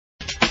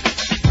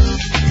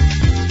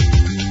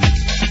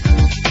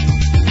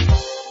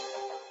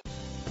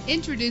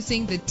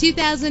Introducing the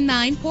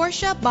 2009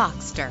 Porsche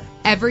Boxster.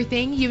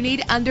 Everything you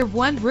need under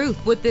one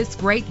roof with this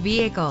great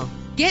vehicle.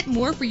 Get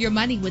more for your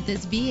money with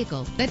this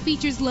vehicle that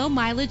features low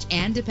mileage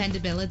and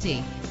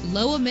dependability,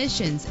 low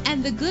emissions,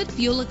 and the good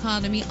fuel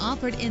economy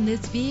offered in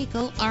this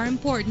vehicle are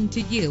important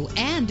to you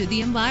and to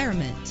the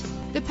environment.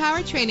 The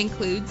powertrain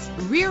includes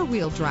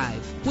rear-wheel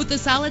drive with a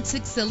solid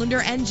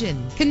 6-cylinder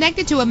engine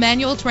connected to a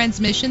manual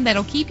transmission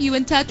that'll keep you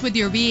in touch with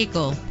your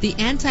vehicle. The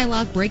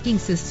anti-lock braking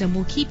system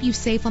will keep you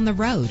safe on the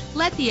road.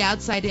 Let the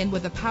outside in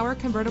with a power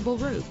convertible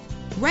roof.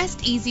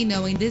 Rest easy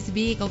knowing this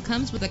vehicle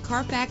comes with a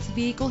Carfax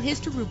Vehicle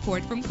History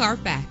Report from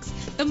Carfax,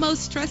 the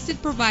most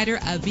trusted provider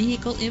of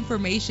vehicle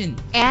information.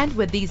 And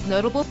with these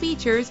notable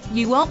features,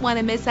 you won't want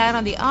to miss out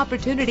on the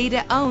opportunity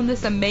to own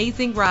this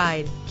amazing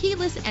ride.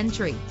 Keyless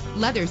entry,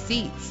 leather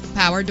seats,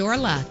 power door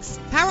locks,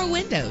 power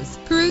windows,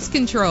 cruise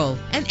control,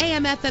 an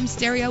AM/FM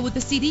stereo with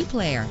a CD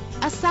player,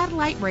 a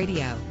satellite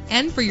radio.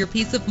 And for your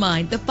peace of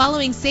mind, the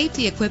following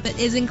safety equipment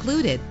is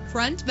included: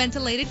 front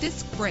ventilated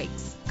disc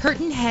brakes,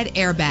 curtain head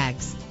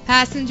airbags,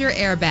 passenger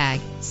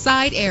airbag,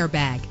 side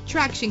airbag,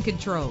 traction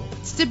control,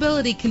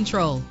 stability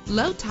control,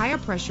 low tire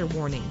pressure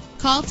warning.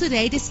 Call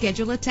today to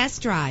schedule a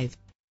test drive.